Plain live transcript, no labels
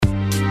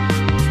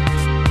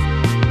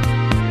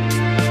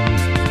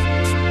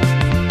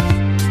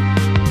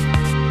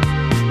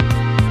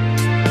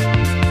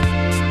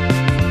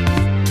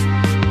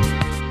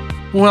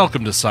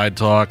Welcome to Side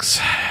Talks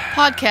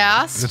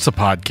Podcast. It's a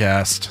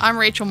podcast. I'm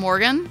Rachel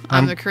Morgan.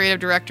 I'm the creative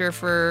director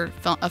for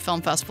a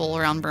film festival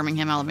around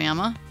Birmingham,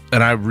 Alabama.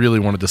 And I really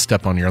wanted to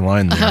step on your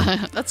line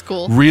there. That's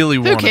cool. Really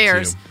wanted Who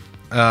cares? to.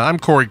 I'm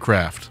Corey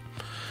Kraft,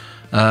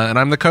 and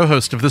I'm the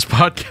co-host of this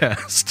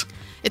podcast.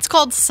 It's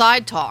called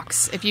Side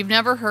Talks. If you've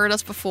never heard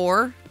us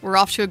before, we're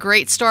off to a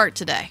great start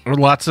today.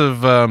 Lots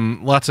of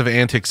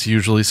antics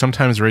usually.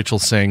 Sometimes Rachel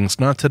sings.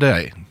 Not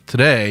today.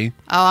 Today.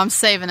 Oh, I'm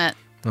saving it.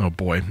 Oh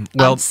boy.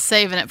 Well, I'm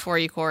saving it for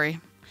you,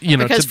 Corey. You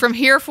know, because from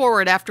here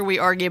forward, after we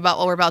argue about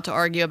what we're about to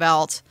argue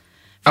about,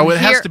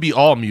 has to be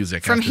all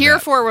music. From here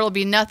forward, it'll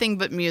be nothing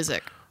but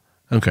music.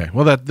 Okay.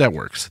 Well, that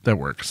works. That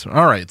works.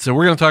 All right. So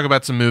we're going to talk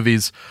about some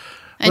movies.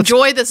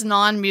 Enjoy this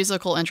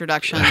non-musical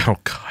introduction. Oh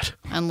God.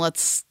 And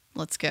let's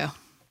go.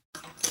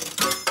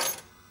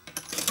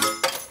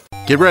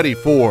 Get ready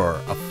for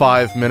a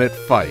 5-minute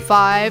fight.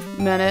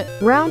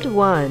 5-minute Round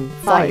 1.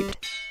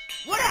 Fight.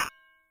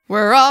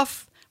 We're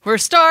off. We're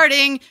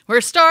starting a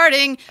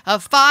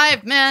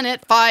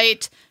 5-minute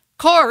fight.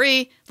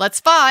 Corey, let's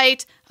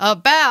fight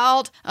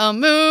about a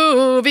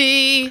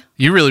movie.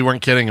 You really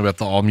weren't kidding about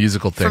the all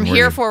musical thing. From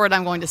here forward,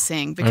 I'm going to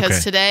sing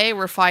because today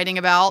we're fighting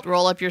about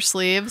Roll Up Your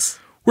Sleeves.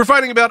 We're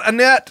fighting about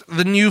Annette,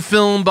 the new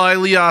film by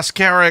Leos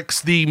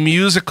Carax, the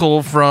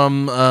musical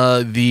from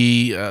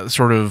the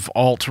sort of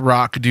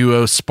alt-rock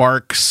duo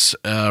Sparks,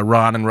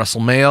 Ron and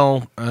Russell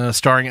Mael,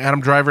 starring Adam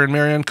Driver and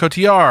Marion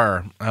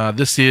Cotillard.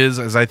 This is,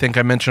 as I think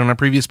I mentioned on a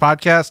previous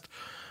podcast,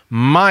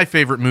 my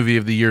favorite movie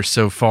of the year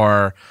so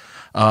far.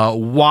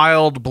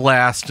 Wild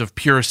blast of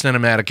pure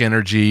cinematic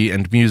energy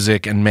and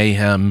music and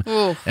mayhem.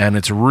 Ooh. And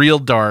it's real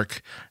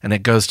dark and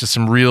it goes to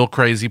some real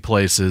crazy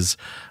places.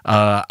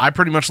 I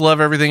pretty much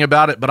love everything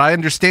about it, but I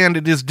understand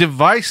it is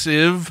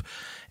divisive,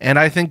 and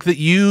I think that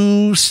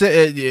you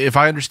say, if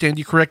I understand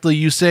you correctly,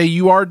 you say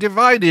you are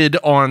divided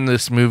on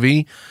this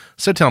movie.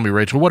 So tell me,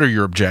 Rachel, what are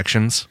your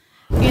objections?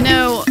 You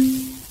know,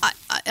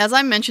 as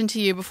I mentioned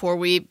to you before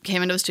we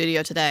came into the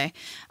studio today,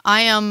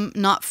 I am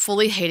not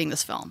fully hating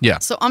this film. Yeah.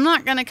 So I'm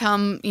not going to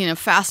come,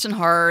 fast and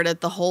hard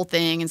at the whole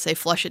thing and say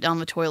flush it down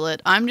the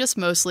toilet. I'm just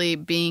mostly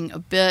being a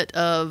bit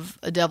of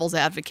a devil's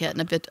advocate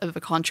and a bit of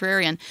a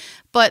contrarian.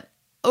 But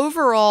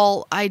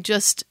overall,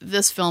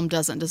 this film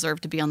doesn't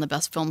deserve to be on the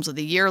best films of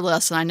the year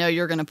list, and I know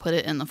you're going to put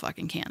it in the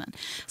fucking canon.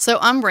 So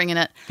I'm bringing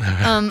it.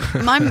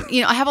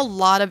 I have a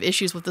lot of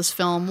issues with this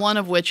film, one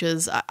of which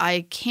is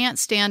I can't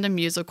stand a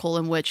musical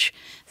in which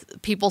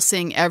people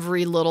sing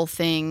every little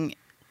thing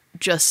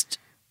just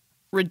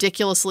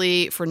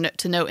ridiculously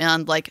to no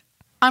end, like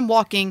I'm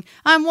walking,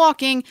 I'm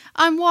talking,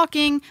 I'm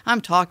walking,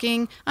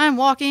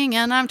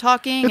 and I'm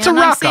talking, it's and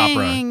a rock I'm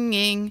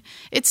singing.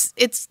 Opera.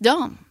 It's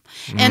dumb.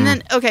 And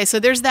then,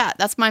 so there's that.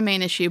 That's my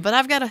main issue. But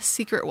I've got a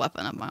secret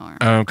weapon up my arm.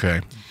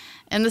 Okay.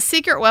 And the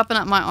secret weapon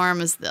up my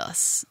arm is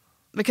this.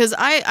 Because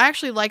I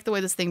actually like the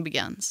way this thing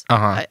begins.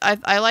 Uh-huh.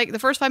 I like the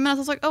first 5 minutes.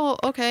 I was like, oh,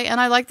 okay. And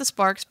I like the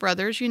Sparks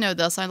brothers. You know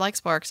this. I like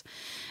Sparks.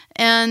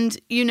 And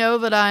you know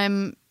that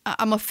I'm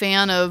a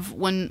fan of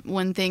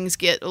when things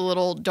get a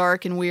little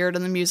dark and weird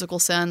in the musical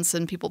sense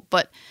and people.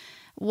 But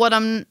what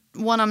I'm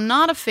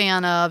not a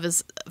fan of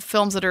is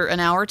films that are an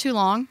hour too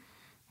long.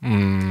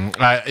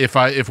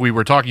 If we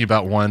were talking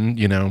about one,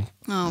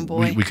 oh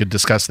boy, we could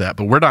discuss that,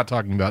 but we're not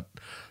talking about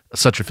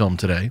such a film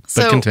today.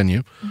 But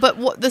continue.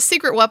 But the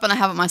secret weapon I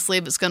have up my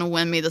sleeve that's going to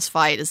win me this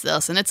fight is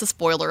this, and it's a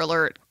spoiler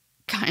alert,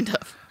 kind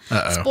of.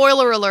 Uh-oh.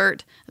 Spoiler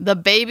alert: the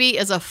baby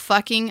is a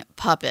fucking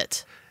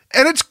puppet.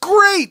 And it's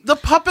great. The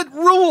puppet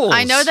rules.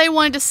 I know they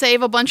wanted to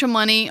save a bunch of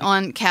money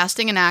on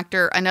casting an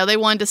actor. I know they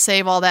wanted to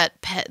save all that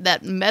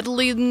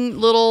meddling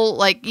little,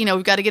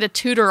 we've got to get a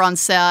tutor on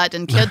set,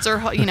 and kids are,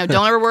 don't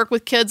ever work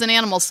with kids and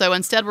animals. So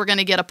instead, we're going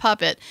to get a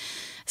puppet.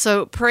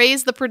 So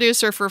praise the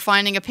producer for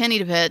finding a penny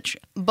to pitch,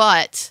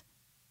 but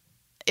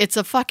it's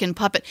a fucking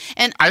puppet.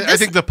 And I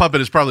think the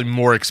puppet is probably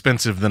more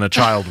expensive than a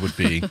child would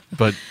be,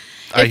 but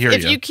I hear you.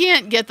 If you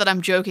can't get that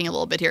I'm joking a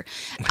little bit here,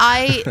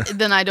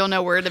 then I don't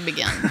know where to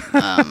begin.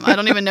 I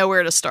don't even know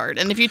where to start.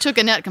 And if you took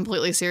Annette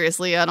completely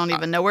seriously, I don't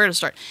even know where to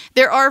start.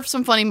 There are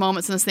some funny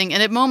moments in this thing,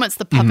 and at moments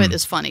the puppet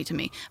is funny to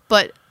me.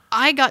 But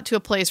I got to a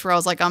place where I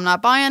was like, I'm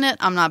not buying it.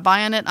 not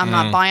buying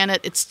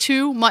it. It's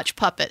too much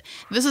puppet.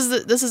 This is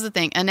the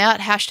thing. Annette,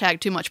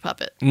 # too much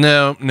puppet.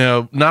 No,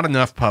 not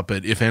enough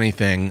puppet, if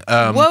anything.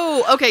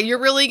 Whoa, okay, you're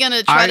really going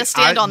to try to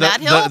stand on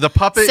that hill? The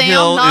puppet Sam,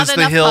 hill not is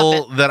the hill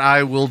puppet. that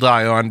I will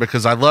die on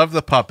because I love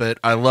the puppet.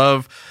 I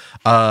love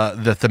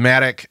the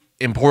thematic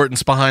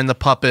importance behind the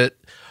puppet.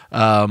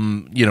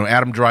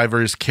 Adam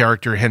Driver's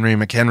character, Henry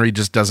McHenry,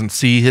 just doesn't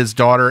see his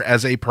daughter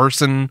as a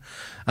person.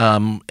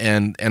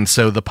 And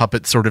so the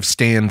puppet sort of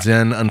stands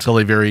in until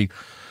a very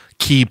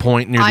key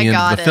point near the end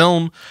of the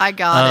film. I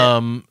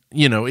got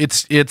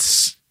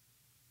it.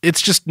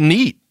 It's just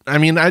neat. I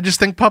mean, I just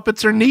think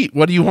puppets are neat.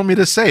 What do you want me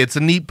to say? It's a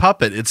neat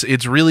puppet.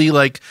 It's really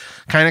like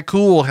kind of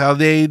cool how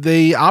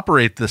they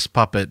operate this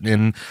puppet,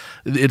 and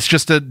it's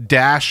just a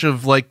dash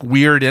of like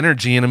weird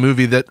energy in a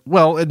movie that,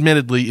 well,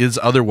 admittedly is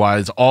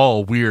otherwise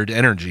all weird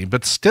energy,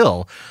 but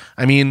still,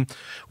 I mean,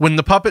 when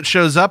the puppet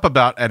shows up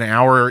about an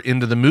hour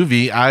into the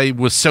movie, I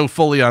was so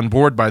fully on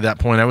board by that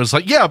point. I was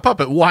like, yeah,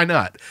 puppet, why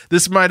not?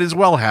 This might as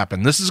well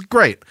happen. This is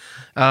great.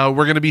 We're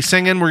going to be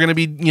singing. We're going to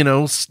be,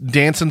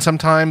 dancing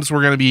sometimes.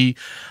 We're going to be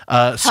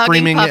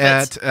screaming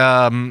puppets.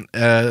 at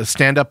a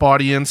stand-up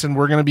audience, and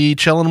we're going to be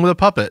chilling with a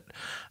puppet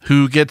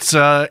who gets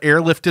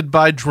airlifted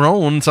by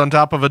drones on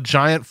top of a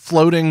giant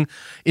floating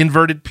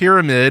inverted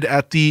pyramid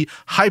at the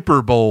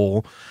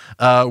Hyperbowl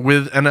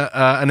with an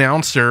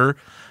announcer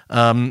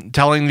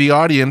telling the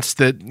audience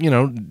that,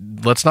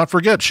 let's not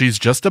forget she's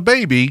just a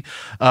baby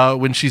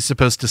when she's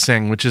supposed to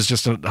sing, which is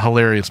just a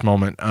hilarious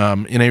moment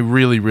in a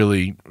really,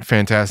 really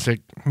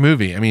fantastic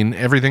movie. I mean,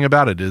 everything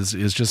about it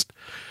is just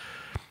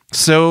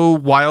so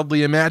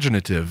wildly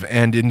imaginative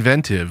and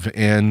inventive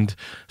and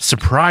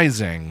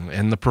surprising,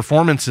 and the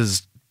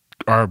performances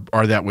are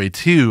that way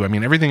too. I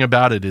mean, everything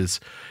about it is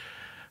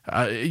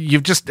whether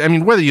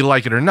you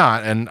like it or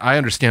not, and I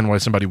understand why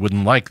somebody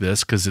wouldn't like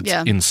this because it's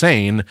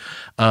insane.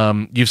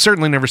 You've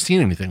certainly never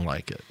seen anything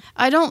like it.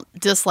 I don't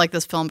dislike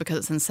this film because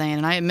it's insane,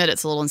 and I admit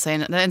it's a little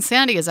insane. The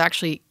insanity is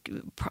actually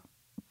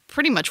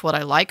pretty much what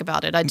I like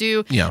about it. I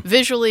do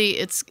visually,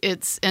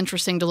 it's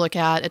interesting to look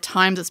at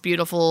times it's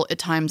beautiful, at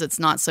times it's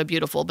not so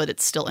beautiful, but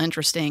it's still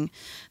interesting.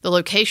 The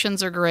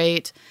locations are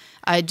great.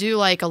 I do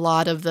like a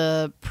lot of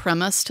the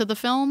premise to the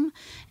film,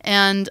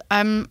 and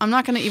I'm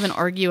not going to even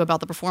argue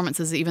about the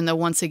performances, even though,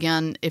 once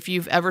again, if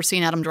you've ever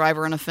seen Adam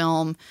Driver in a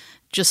film,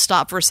 just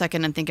stop for a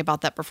second and think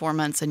about that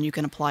performance, and you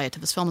can apply it to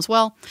this film as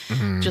well.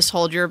 Mm-hmm. Just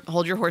hold your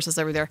horses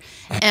over there.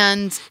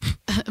 And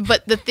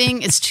but the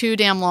thing is too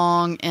damn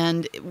long,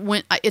 and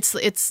when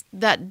it's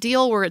that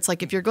deal where it's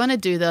like, if you're going to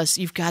do this,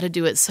 you've got to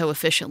do it so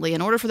efficiently.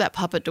 In order for that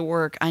puppet to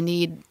work, I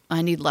need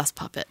less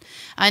puppet.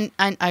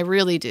 I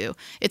really do.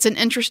 It's an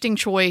interesting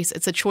choice.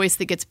 It's a choice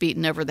that gets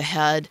beaten over the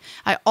head.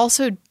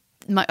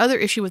 My other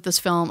issue with this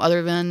film,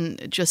 other than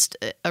just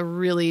a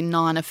really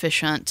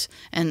non-efficient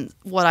and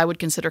what I would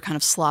consider kind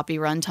of sloppy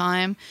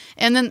runtime,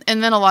 and then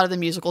a lot of the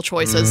musical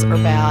choices are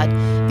bad.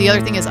 The other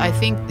thing is, I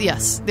think,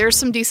 yes, there's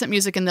some decent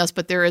music in this,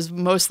 but there is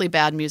mostly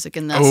bad music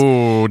in this.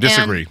 Oh,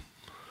 disagree.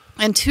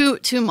 And too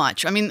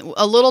much. I mean,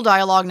 a little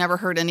dialogue never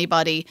hurt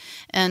anybody,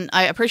 and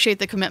I appreciate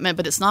the commitment,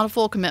 but it's not a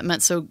full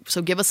commitment. So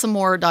give us some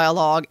more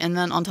dialogue, and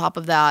then on top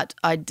of that,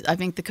 I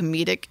think the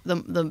comedic,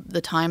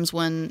 the times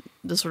when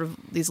the sort of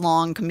these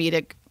long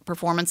comedic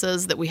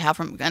performances that we have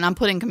from, and I'm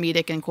putting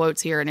comedic in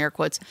quotes here, in air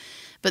quotes,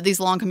 but these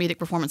long comedic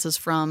performances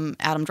from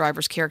Adam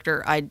Driver's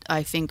character,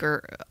 I think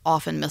are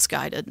often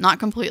misguided. Not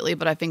completely,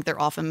 but I think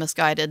they're often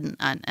misguided,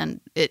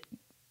 and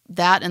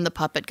that and the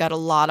puppet got a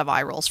lot of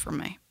eye rolls from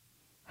me.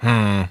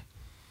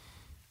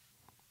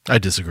 I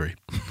disagree.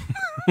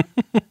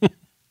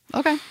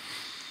 Okay.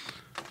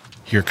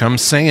 Here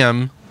comes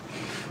Sam.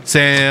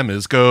 Sam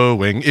is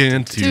going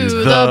into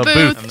the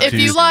booth. If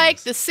you like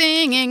the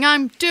singing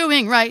I'm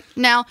doing right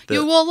now,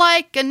 you will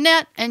like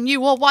Annette, and you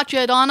will watch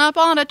it on a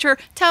monitor,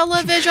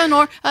 television,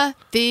 or a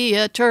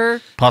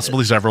theater.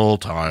 Possibly several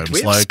times. Do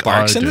we have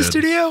Sparks in the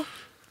studio?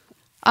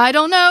 I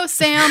don't know,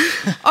 Sam.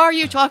 Are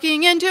you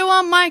talking into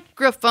a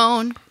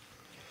microphone?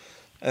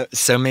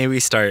 So may we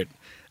start,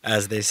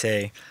 as they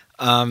say.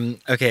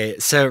 Okay,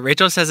 so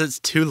Rachel says it's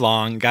too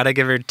long. Gotta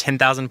give her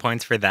 10,000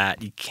 points for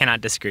that. You cannot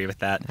disagree with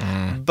that.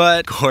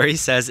 But Corey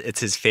says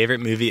it's his favorite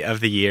movie of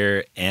the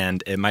year,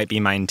 and it might be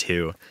mine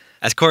too.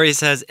 As Corey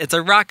says, it's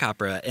a rock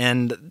opera,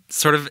 and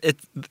sort of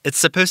it's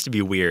supposed to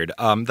be weird.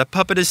 The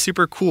puppet is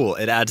super cool.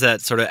 It adds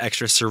that sort of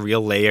extra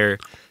surreal layer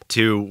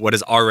to what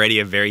is already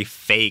a very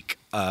fake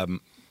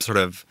sort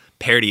of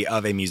parody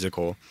of a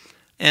musical.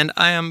 And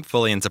I am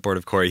fully in support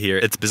of Corey here.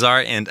 It's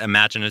bizarre and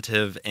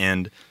imaginative,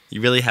 and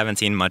you really haven't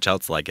seen much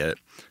else like it.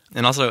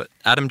 And also,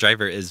 Adam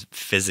Driver is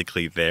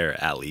physically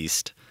there, at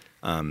least.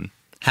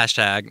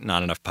 Hashtag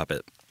not enough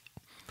puppet.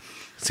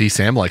 See,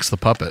 Sam likes the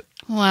puppet.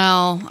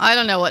 Well, I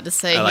don't know what to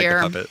say here. I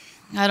like the puppet.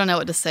 I don't know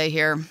what to say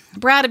here.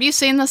 Brad, have you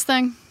seen this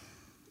thing?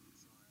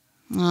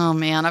 Oh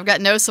man, I've got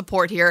no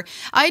support here.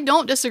 I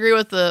don't disagree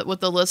with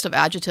the list of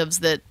adjectives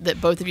that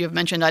both of you have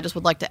mentioned. I just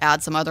would like to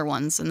add some other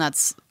ones, and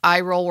that's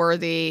eye roll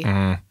worthy,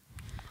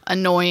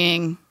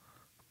 annoying,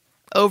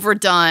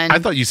 overdone. I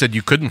thought you said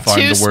you couldn't find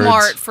the words. Too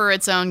smart for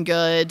its own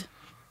good.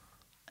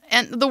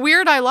 And the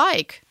weird I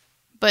like,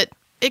 but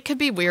it could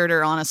be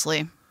weirder,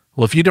 honestly.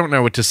 Well, if you don't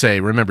know what to say,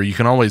 remember, you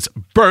can always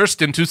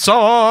burst into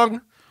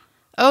song.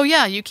 Oh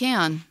yeah, you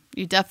can.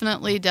 You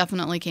definitely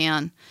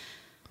can.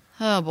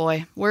 Oh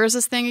boy. Where is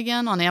this thing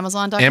again? On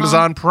Amazon.com?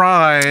 Amazon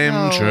Prime.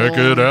 Oh. Check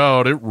it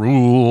out. It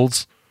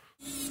rules.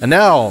 And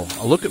now,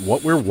 a look at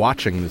what we're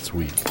watching this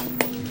week.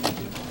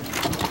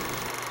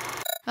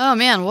 Oh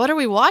man, what are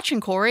we watching,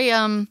 Corey?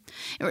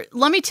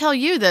 Let me tell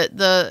you that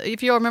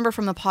if you remember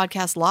from the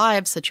podcast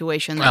live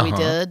situation that we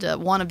did,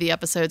 one of the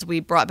episodes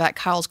we brought back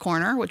Kyle's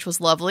Corner, which was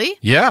lovely.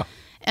 Yeah.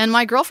 And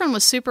my girlfriend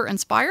was super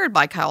inspired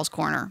by Kyle's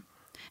Corner.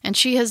 And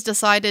she has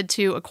decided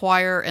to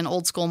acquire an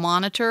old school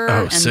monitor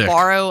and sick.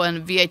 borrow a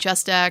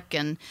VHS deck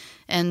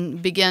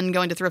and begin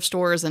going to thrift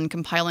stores and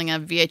compiling a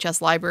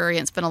VHS library.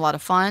 And it's been a lot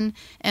of fun.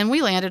 And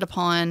we landed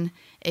upon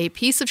a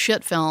piece of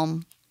shit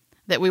film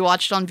that we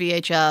watched on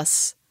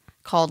VHS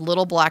called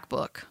Little Black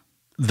Book.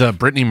 The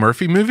Brittany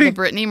Murphy movie? The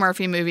Brittany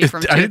Murphy movie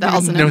from I 2004.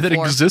 didn't even know that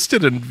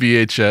existed in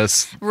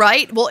VHS.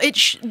 Right? Well,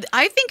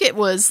 I think it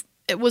was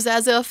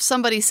as if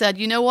somebody said,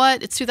 you know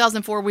what? It's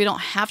 2004. We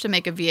don't have to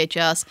make a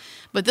VHS.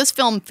 But this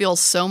film feels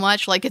so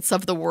much like it's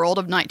of the world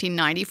of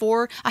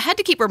 1994. I had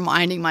to keep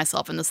reminding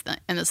myself in this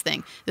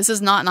thing. This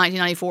is not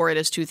 1994. It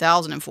is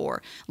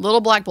 2004.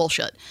 Little black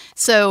bullshit.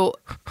 So...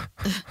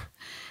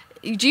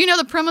 Do you know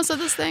the premise of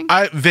this thing?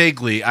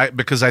 Vaguely,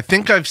 because I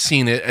think I've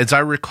seen it. As I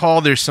recall,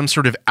 there's some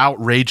sort of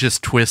outrageous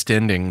twist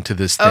ending to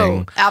this thing.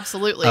 Oh,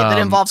 absolutely. That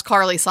involves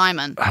Carly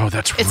Simon. Oh,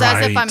 that's It's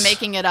right. as if I'm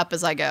making it up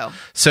as I go.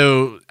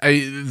 So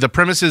the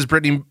premise is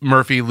Brittany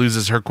Murphy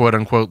loses her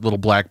quote-unquote little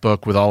black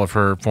book with all of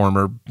her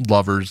former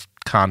lovers'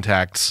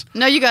 contacts.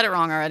 No, you got it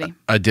wrong already.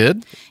 I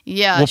did?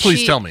 Yeah. Well,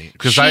 please tell me,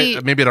 because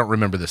maybe I don't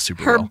remember this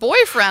super her well.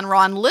 boyfriend,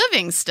 Ron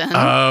Livingston,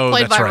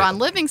 played by Ron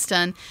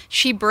Livingston,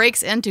 she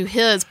breaks into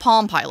his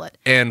Palm Pilot.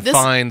 And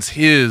finds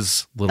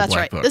his little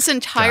black book. This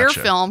entire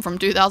film from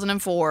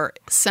 2004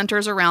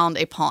 centers around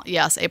a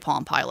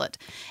Palm Pilot.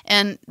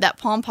 And that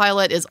Palm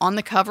Pilot is on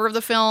the cover of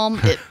the film.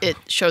 It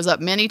shows up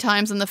many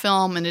times in the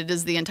film, and it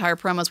is the entire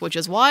premise, which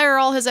is why are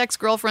all his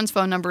ex-girlfriend's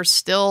phone numbers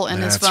still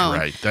in his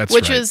phone?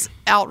 Which is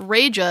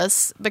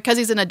outrageous because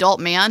he's an adult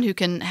man who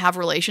can have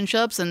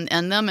relationships and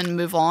end them and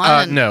move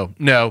on.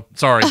 No,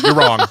 sorry, you're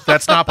wrong.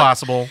 That's not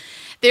possible.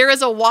 There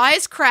is a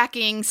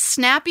wisecracking,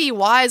 snappy,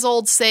 wise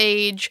old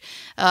sage,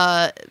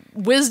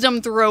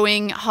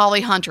 wisdom-throwing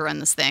Holly Hunter in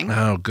this thing.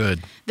 Oh,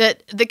 good.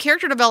 That the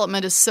character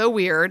development is so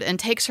weird and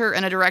takes her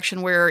in a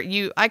direction where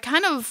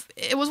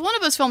it was one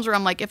of those films where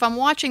I'm like, if I'm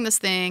watching this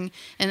thing,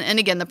 and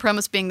again, the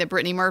premise being that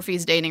Brittany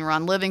Murphy's dating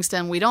Ron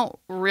Livingston, we don't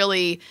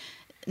really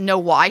know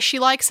why she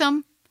likes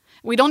him.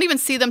 We don't even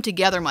see them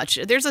together much.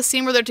 There's a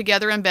scene where they're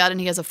together in bed and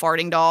he has a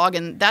farting dog,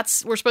 and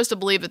we're supposed to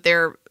believe that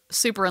they're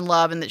super in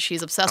love and that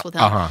she's obsessed with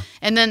him.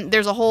 And then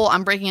there's a whole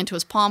I'm breaking into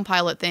his Palm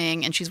Pilot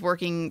thing, and she's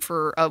working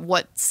for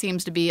what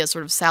seems to be a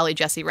sort of Sally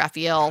Jesse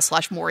Raphael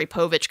 / Maury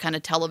Povich kind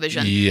of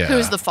television. Yeah.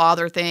 Who's the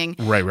father thing.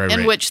 Right.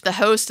 In which the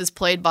host is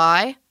played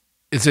by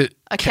Is it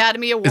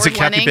Academy Award Is it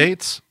Kathy winning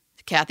Bates?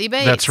 Kathy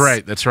Bates.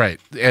 That's right.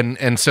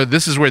 And so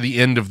this is where the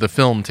end of the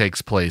film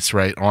takes place,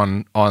 right?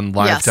 On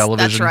live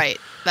television.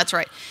 That's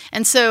right.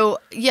 And so,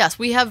 yes,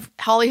 we have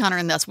Holly Hunter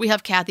in this. We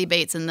have Kathy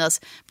Bates in this.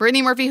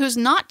 Brittany Murphy, who's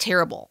not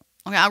terrible.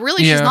 Okay,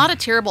 she's not a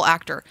terrible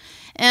actor.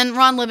 And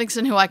Ron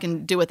Livingston, who I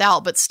can do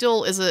without, but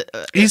still is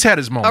he's had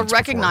his moments, a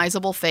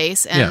recognizable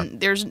face.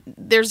 And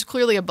there's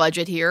clearly a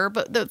budget here.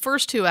 But the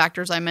first two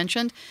actors I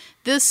mentioned,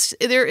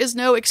 there is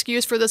no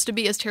excuse for this to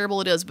be as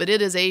terrible it is, but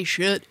it is a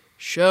shit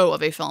show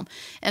of a film.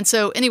 And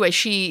so anyway,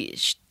 she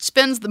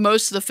spends the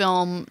most of the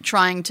film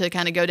trying to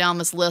kind of go down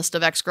this list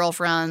of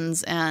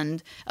ex-girlfriends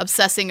and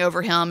obsessing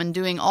over him and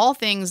doing all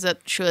things that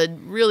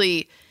should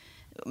really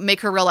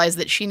make her realize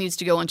that she needs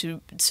to go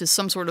into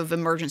some sort of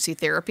emergency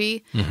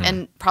therapy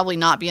and probably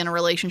not be in a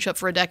relationship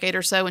for a decade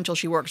or so until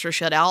she works her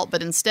shit out.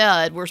 But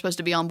instead, we're supposed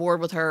to be on board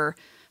with her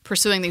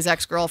pursuing these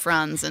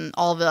ex-girlfriends and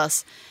all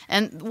this.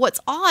 And what's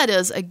odd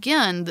is,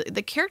 again,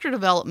 the character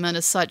development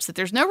is such that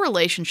there's no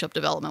relationship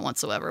development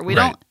whatsoever. We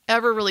don't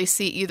ever really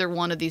see either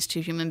one of these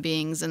two human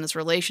beings in this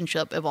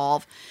relationship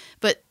evolve.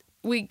 But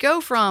we go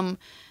from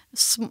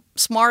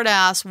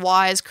smart-ass,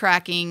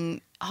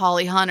 wise-cracking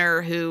Holly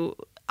Hunter, who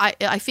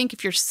I think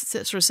if you're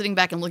sort of sitting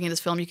back and looking at this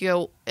film, you could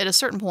go, at a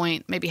certain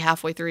point, maybe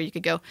halfway through, you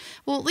could go,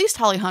 well, at least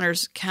Holly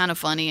Hunter's kind of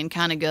funny and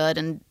kind of good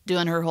and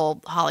doing her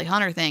whole Holly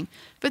Hunter thing.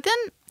 But then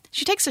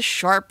she takes a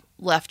sharp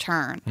left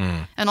turn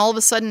and all of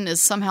a sudden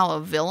is somehow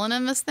a villain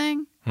in this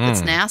thing.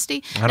 It's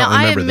nasty. I don't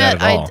remember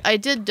that at all. I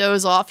did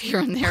doze off here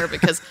and there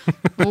because,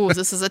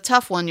 this is a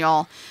tough one,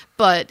 y'all.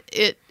 But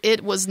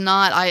it was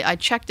not. I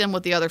checked in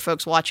with the other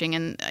folks watching,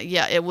 and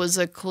it was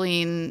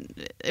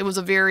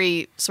a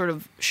very sort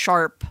of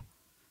sharp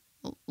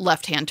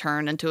left-hand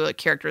turn into a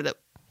character that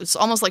it's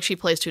almost like she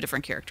plays two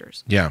different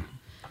characters. Yeah.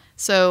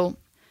 So,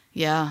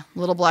 yeah,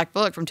 Little Black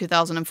Book from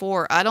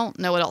 2004. I don't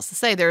know what else to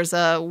say. There's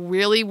a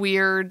really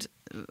weird...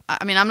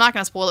 I mean, I'm not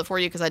going to spoil it for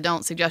you because I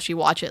don't suggest you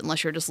watch it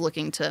unless you're just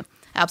looking to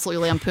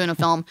absolutely lampoon a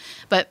film.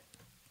 But,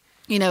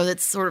 that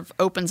sort of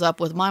opens up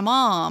with my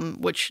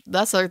mom, which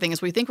that's the other thing is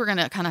we think we're going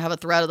to kind of have a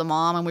thread of the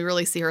mom, and we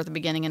really see her at the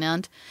beginning and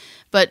end.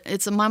 But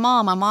it's my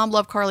mom. My mom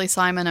loved Carly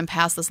Simon and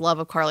passed this love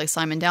of Carly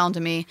Simon down to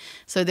me.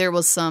 So there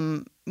was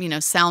some,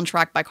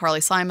 soundtrack by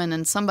Carly Simon,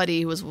 and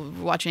somebody who was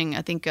watching,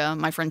 I think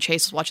my friend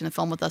Chase was watching the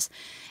film with us,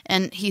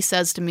 and he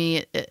says to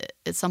me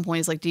at some point,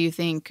 he's like, do you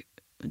think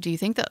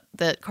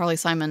that Carly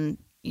Simon,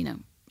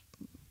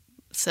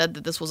 said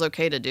that this was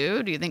okay to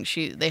do? Do you think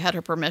they had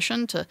her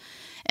permission to?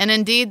 And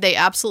indeed, they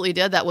absolutely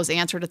did. That was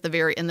answered in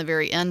the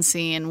very end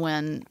scene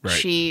when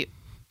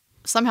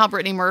somehow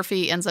Brittany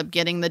Murphy ends up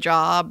getting the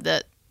job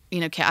that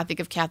I think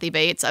of Kathy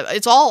Bates.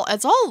 It's all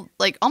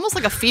like almost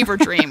like a fever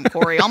dream,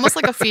 Corey, almost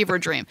like a fever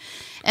dream.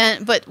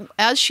 But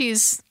as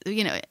she's,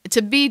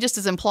 to be just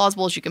as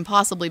implausible as you can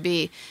possibly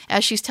be,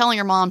 as she's telling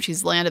her mom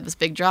she's landed this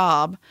big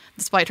job,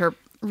 despite her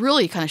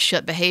really kind of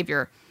shit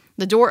behavior,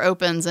 the door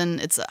opens and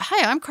it's,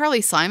 "Hi, I'm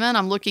Carly Simon.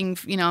 I'm looking,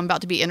 I'm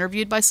about to be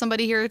interviewed by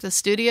somebody here at the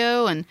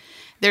studio." And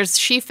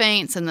she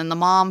faints, and then the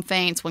mom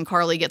faints when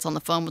Carly gets on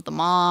the phone with the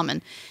mom.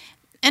 And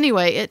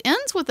anyway, it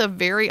ends with a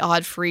very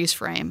odd freeze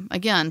frame.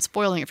 Again,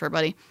 spoiling it for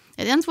everybody.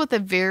 It ends with a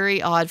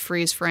very odd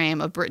freeze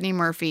frame of Brittany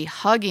Murphy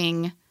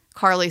hugging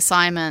Carly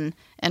Simon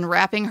and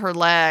wrapping her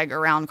leg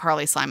around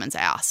Carly Simon's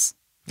ass.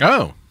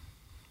 Oh.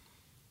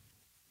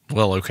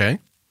 Well, okay.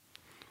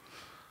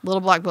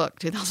 Little Black Book,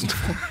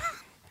 2004.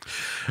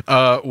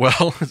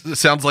 Well, it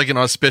sounds like an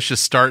auspicious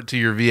start to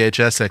your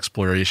VHS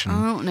exploration.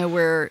 I don't know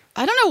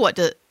what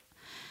to...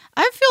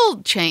 I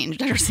feel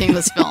changed after seeing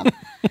this film.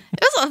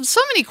 There's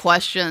so many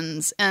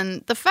questions,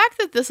 and the fact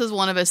that this is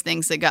one of those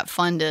things that got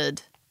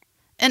funded,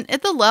 and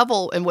at the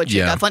level in which it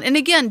got funded. And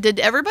again, did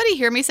everybody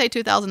hear me say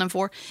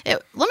 2004?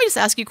 Let me just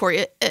ask you,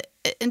 Corey.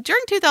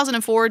 During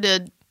 2004, is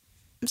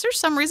there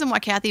some reason why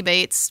Kathy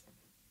Bates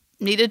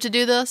needed to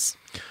do this?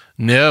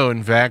 No,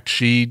 in fact,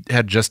 she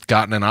had just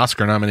gotten an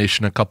Oscar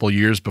nomination a couple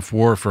years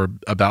before for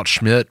About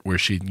Schmidt, where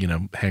she,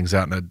 hangs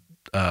out in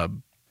a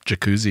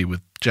jacuzzi with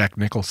Jack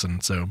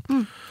Nicholson. So,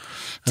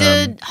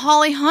 Did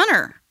Holly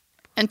Hunter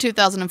in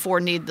 2004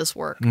 need this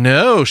work?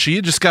 No, she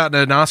had just gotten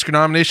an Oscar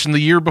nomination the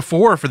year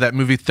before for that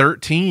movie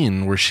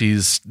 13, where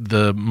she's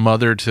the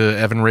mother to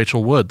Evan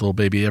Rachel Wood, little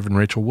baby Evan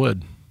Rachel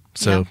Wood.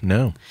 So,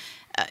 no.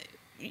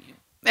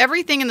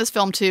 Everything in this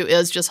film, too,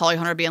 is just Holly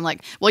Hunter being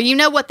like, "Well, you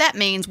know what that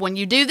means. When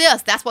you do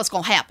this, that's what's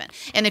going to happen.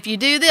 And if you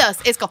do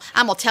this,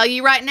 I'm going to tell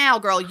you right now,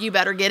 girl, you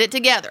better get it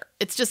together."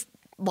 It's just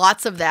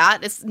lots of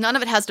that. None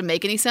of it has to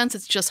make any sense.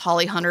 It's just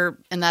Holly Hunter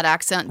in that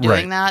accent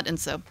doing that. And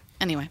so,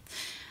 anyway.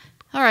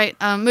 All right,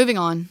 moving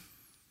on.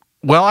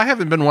 Well, I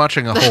haven't been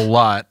watching a whole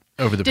lot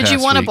over the past week. Did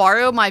you want to week.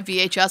 borrow my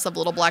VHS of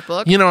Little Black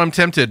Book? I'm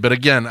tempted, but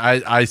again,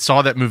 I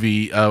saw that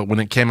movie when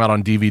it came out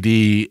on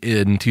DVD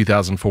in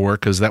 2004,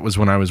 because that was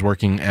when I was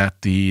working at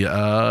the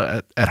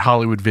at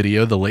Hollywood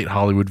Video, the late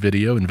Hollywood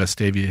Video in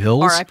Vestavia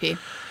Hills. R.I.P.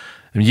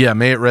 Yeah,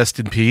 may it rest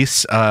in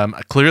peace.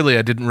 Clearly,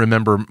 I didn't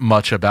remember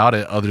much about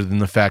it other than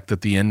the fact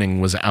that the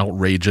ending was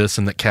outrageous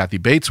and that Kathy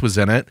Bates was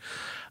in it.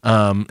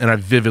 And I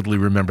vividly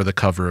remember the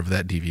cover of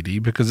that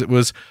DVD because it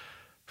was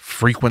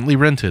frequently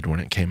rented when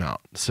it came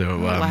out. So,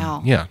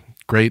 wow. Yeah,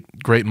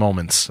 great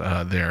moments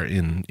there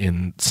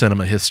in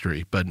cinema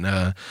history. But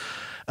no,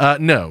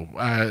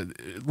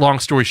 long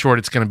story short,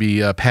 it's going to be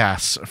a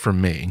pass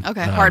from me.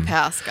 Okay, hard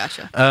pass.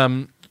 Gotcha.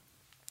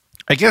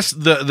 I guess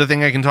the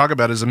thing I can talk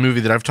about is a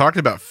movie that I've talked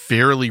about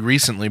fairly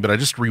recently, but I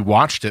just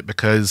rewatched it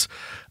because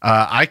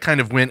I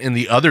kind of went in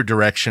the otot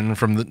direction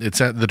from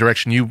the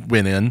direction you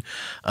went in,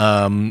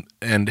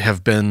 and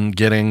have been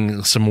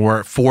getting some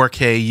more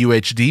 4K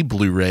UHD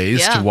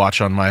Blu-rays to watch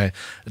on my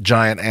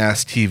giant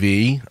ass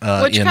TV.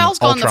 Which in Kyle's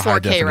gone the ultra high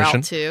 4K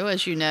definition. route too,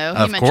 as you know.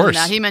 Of course.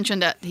 That. He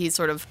mentioned that he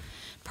sort of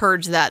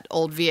purged that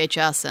old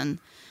VHS and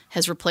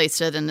has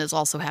replaced it and is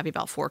also happy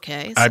about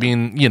 4K. So. I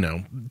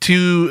mean,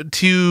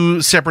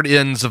 two separate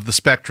ends of the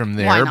spectrum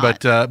there,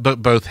 but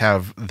both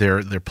have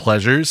their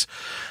pleasures.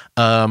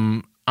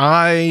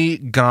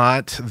 I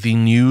got the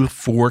new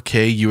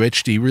 4K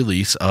UHD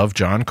release of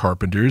John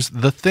Carpenter's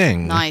The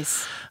Thing.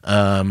 Nice.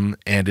 And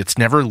it's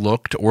never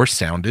looked or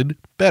sounded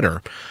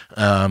better.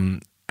 I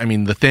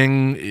mean, The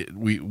Thing,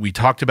 we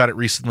talked about it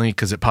recently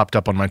because it popped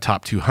up on my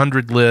top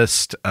 200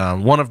 list.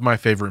 One of my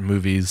favorite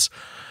movies.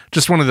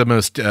 Just one of the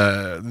most, one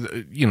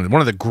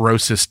of the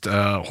grossest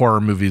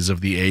horror movies of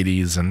the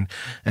 80s,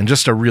 and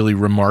just a really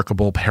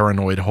remarkable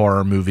paranoid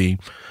horror movie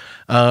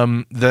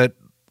that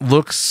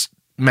looks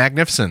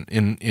magnificent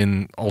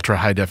in ultra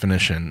high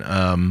definition.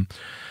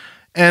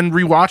 And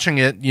rewatching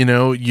it,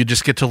 you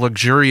just get to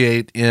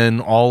luxuriate in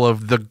all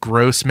of the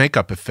gross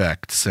makeup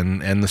effects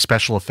and the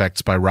special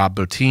effects by Rob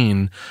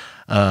Bottin,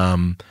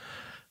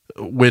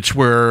 which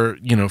were,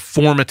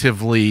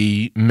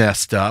 formatively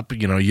messed up.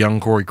 Young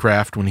Corey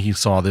Kraft, when he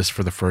saw this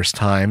for the first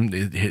time,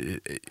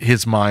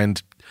 his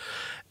mind,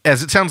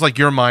 as it sounds like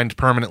your mind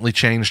permanently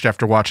changed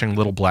after watching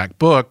Little Black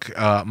Book,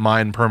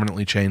 mine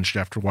permanently changed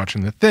after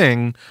watching The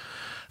Thing.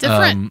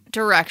 Different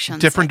directions.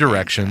 Different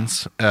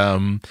directions.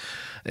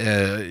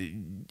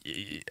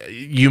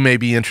 You may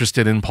be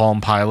interested in Palm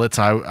Pilots.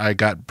 I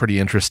got pretty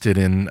interested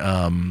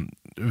in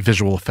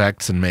visual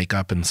effects and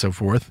makeup and so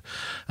forth.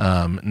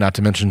 Not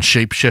to mention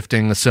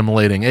shape-shifting,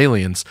 assimilating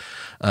aliens,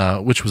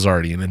 which was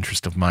already an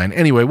interest of mine.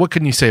 Anyway, what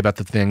can you say about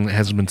The Thing that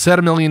hasn't been said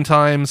a million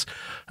times?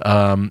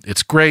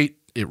 It's great.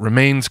 It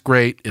remains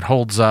great. It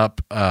holds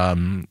up.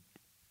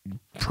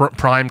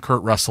 Prime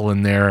Kurt Russell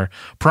in there.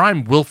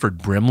 Prime Wilford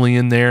Brimley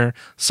in there.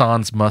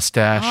 Sans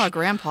mustache. Oh,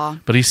 grandpa.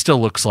 But he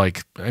still looks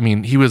like,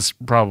 he was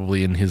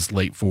probably in his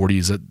late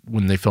 40s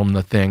when they filmed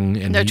The Thing.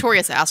 And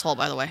notorious asshole,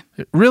 by the way.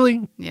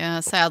 Really?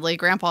 Yeah, sadly.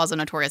 Grandpa's a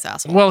notorious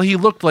asshole. Well, he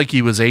looked like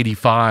he was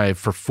 85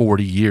 for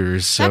 40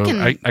 years. So that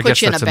can I put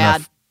guess you in that's a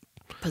bad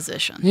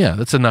position. Yeah,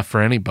 that's enough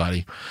for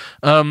anybody.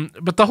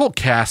 But the whole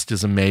cast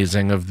is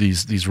amazing of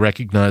these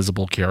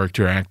recognizable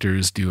character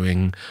actors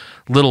doing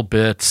little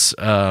bits.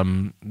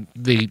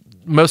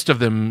 Each of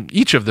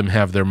them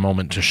have their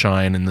moment to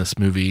shine in this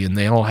movie, and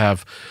they all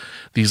have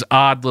these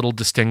odd little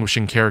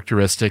distinguishing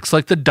characteristics.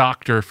 Like the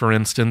doctor, for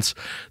instance.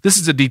 This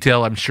is a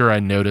detail I'm sure I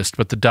noticed,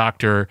 but the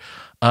doctor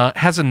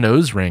has a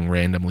nose ring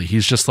randomly.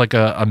 He's just like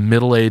a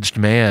middle-aged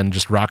man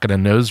just rocking a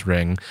nose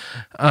ring.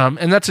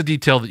 And that's a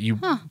detail that you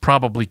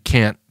probably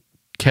can't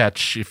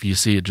catch if you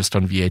see it just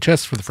on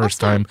VHS for the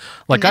first time,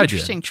 like I did.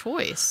 Interesting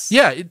choice.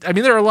 Yeah,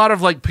 there are a lot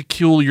of like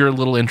peculiar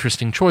little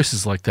interesting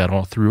choices like that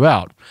all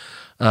throughout.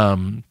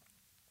 And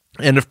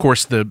of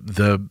course,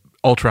 the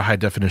ultra high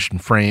definition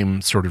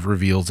frame sort of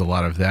reveals a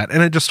lot of that,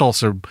 and it just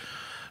also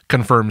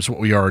confirms what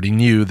we already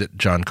knew, that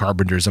John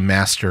Carpenter's a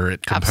master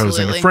at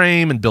composing a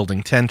frame and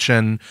building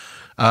tension.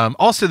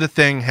 Also, The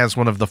Thing has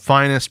one of the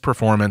finest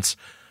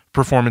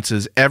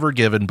performances ever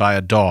given by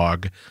a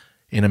dog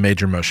in a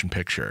major motion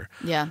picture.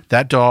 Yeah,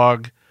 that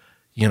dog,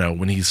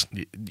 when it's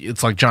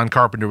like John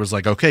Carpenter was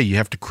like, okay, you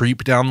have to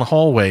creep down the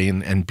hallway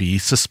and be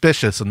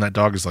suspicious, and that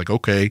dog is like,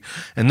 okay,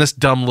 and this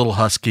dumb little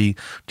husky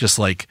just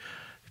like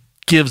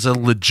gives a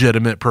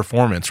legitimate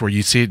performance where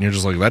you see it and you're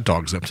just like, that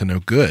dog's up to no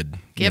good.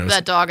 Give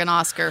that dog an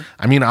Oscar.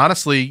 I mean,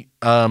 honestly,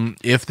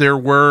 if there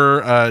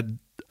were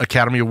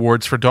Academy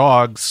Awards for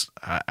dogs,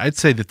 I'd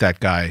say that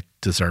guy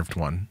deserved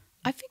one.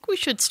 I think we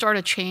should start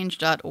a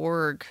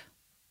change.org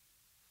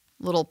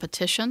little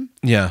petition.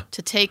 Yeah.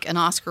 To take an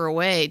Oscar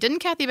away. Didn't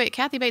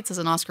Kathy Bates is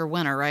an Oscar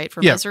winner, right?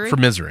 For Misery? Yeah, for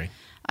Misery.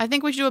 I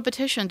think we should do a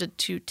petition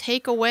to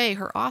take away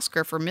her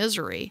Oscar for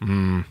Misery.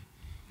 Okay.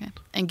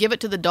 And give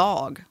it to the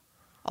dog.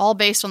 All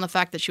based on the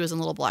fact that she was in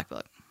Little Black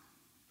Book.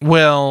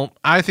 Well,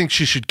 I think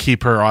she should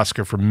keep her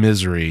Oscar for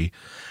Misery,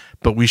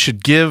 but we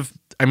should give...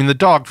 I mean, the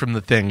dog from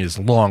The Thing is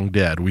long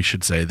dead. We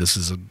should say this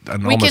is an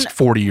almost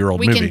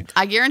 40-year-old movie.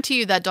 I guarantee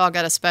you that dog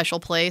got a special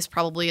place,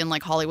 probably in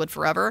like Hollywood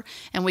Forever,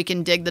 and we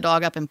can dig the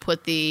dog up and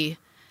put the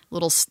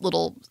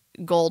little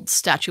gold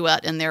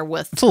statuette in there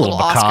with it's a little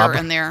Oscar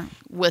in there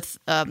with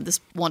this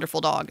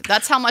wonderful dog.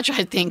 That's how much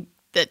I think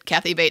that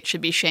Kathy Bates should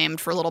be shamed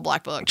for Little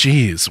Black Book.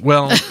 Jeez.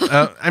 Well,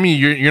 I mean,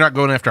 you're not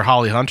going after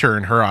Holly Hunter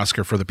and her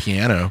Oscar for The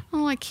Piano.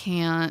 Oh, I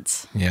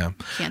can't. Yeah.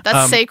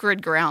 That's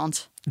sacred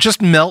ground.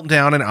 Just melt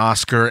down an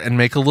Oscar and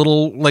make a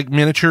little like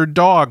miniature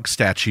dog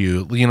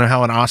statue. You know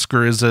how an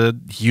Oscar is a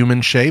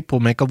human shape? We'll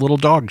make a little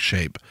dog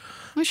shape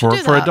for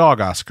a dog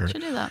Oscar. We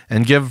should do that.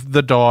 And give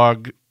the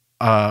dog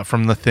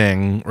from The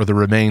Thing, or the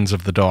remains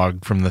of the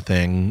dog from The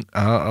Thing,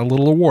 a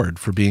little award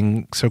for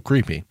being so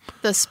creepy.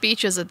 The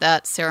speeches at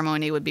that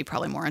ceremony would be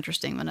probably more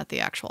interesting than at the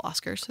actual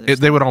Oscars. So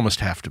they would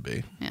almost have to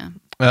be. Yeah.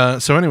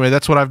 So anyway,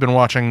 that's what I've been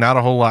watching. Not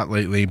a whole lot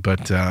lately,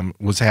 but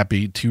was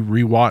happy to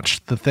rewatch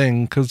The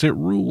Thing because it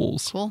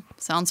rules. Cool.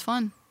 Sounds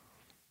fun.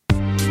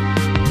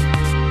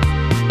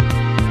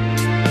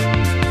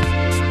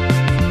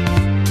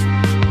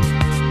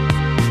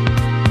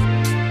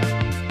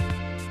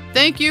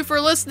 Thank you for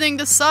listening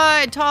to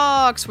Side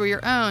Talks. We're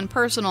your own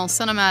personal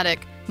cinematic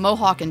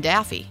Mohawk and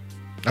Daffy.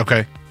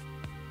 Okay.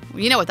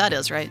 You know what that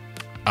is, right?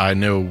 I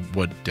know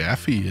what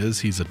Daffy is.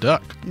 He's a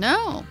duck.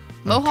 No.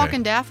 Mohawk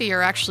and Daffy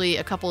are actually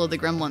a couple of the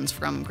gremlins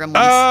from Gremlins.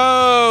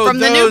 Oh, from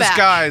the those new batch.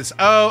 guys.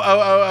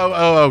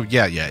 Oh.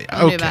 Yeah.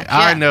 Okay. Batch,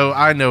 yeah.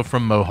 I know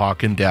from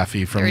Mohawk and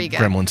Daffy from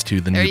Gremlins 2,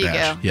 the there new you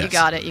batch. Go. Yes.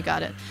 You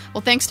got it. Well,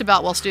 thanks to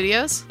Boutwell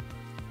Studios.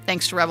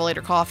 Thanks to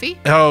Revelator Coffee.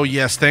 Oh,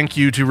 yes. Thank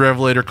you to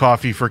Revelator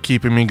Coffee for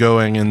keeping me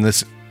going in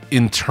this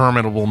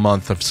interminable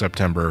month of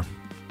September.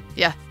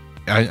 Yeah.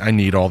 I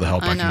need all the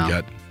help I can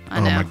get. I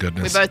know. Oh, my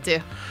goodness. We both do.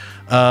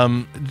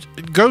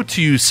 Go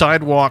to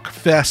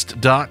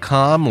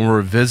sidewalkfest.com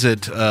or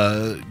visit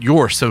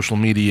your social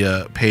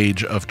media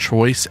page of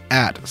choice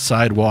at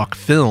Sidewalk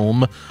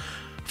Film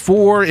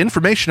for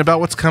information about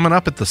what's coming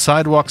up at the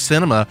Sidewalk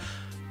Cinema.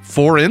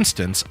 For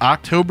instance,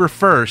 October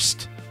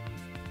 1st,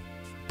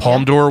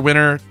 Palme d'Or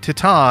winner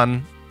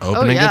Titan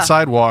opening at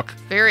Sidewalk.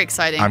 Very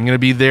exciting. I'm going to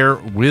be there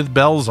with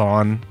bells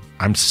on.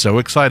 I'm so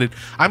excited.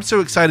 I'm so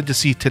excited to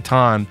see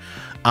Titan.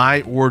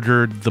 I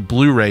ordered the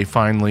Blu-ray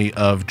finally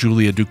of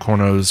Julia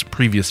Ducournau's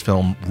previous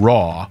film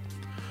Raw,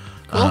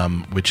 cool.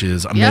 Which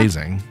is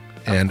amazing.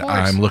 Yeah, and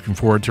I'm looking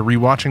forward to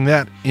rewatching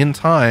that in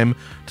time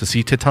to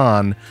see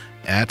Titan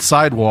at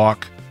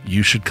Sidewalk.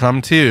 You should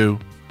come too.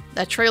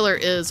 That trailer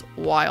is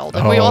wild.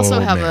 And we also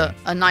have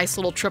a nice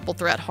little triple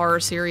threat horror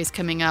series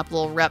coming up,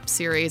 little rep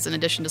series, in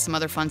addition to some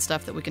other fun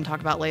stuff that we can talk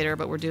about later.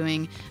 But we're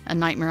doing A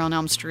Nightmare on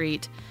Elm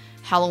Street,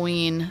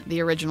 Halloween, the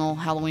original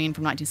Halloween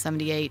from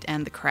 1978,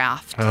 and The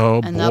Craft.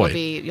 And that'll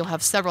be, you'll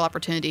have several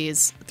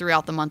opportunities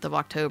throughout the month of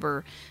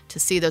October to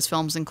see those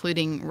films,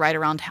 including right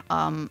around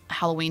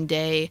Halloween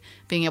Day,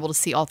 being able to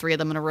see all three of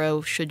them in a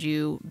row should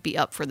you be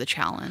up for the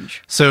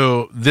challenge.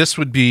 So this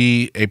would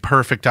be a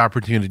perfect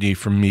opportunity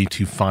for me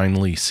to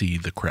finally see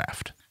The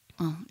Craft.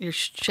 Oh, you're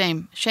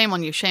shame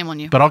on you.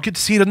 But I'll get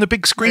to see it on the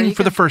big screen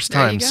for the first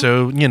time.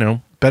 So,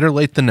 better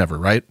late than never,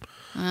 right?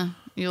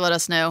 You let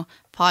us know.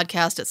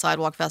 Podcast at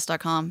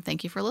sidewalkfest.com.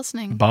 Thank you for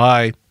listening.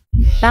 Bye.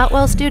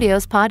 Boutwell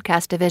Studios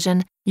Podcast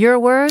Division. Your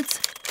words,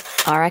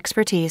 our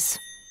expertise.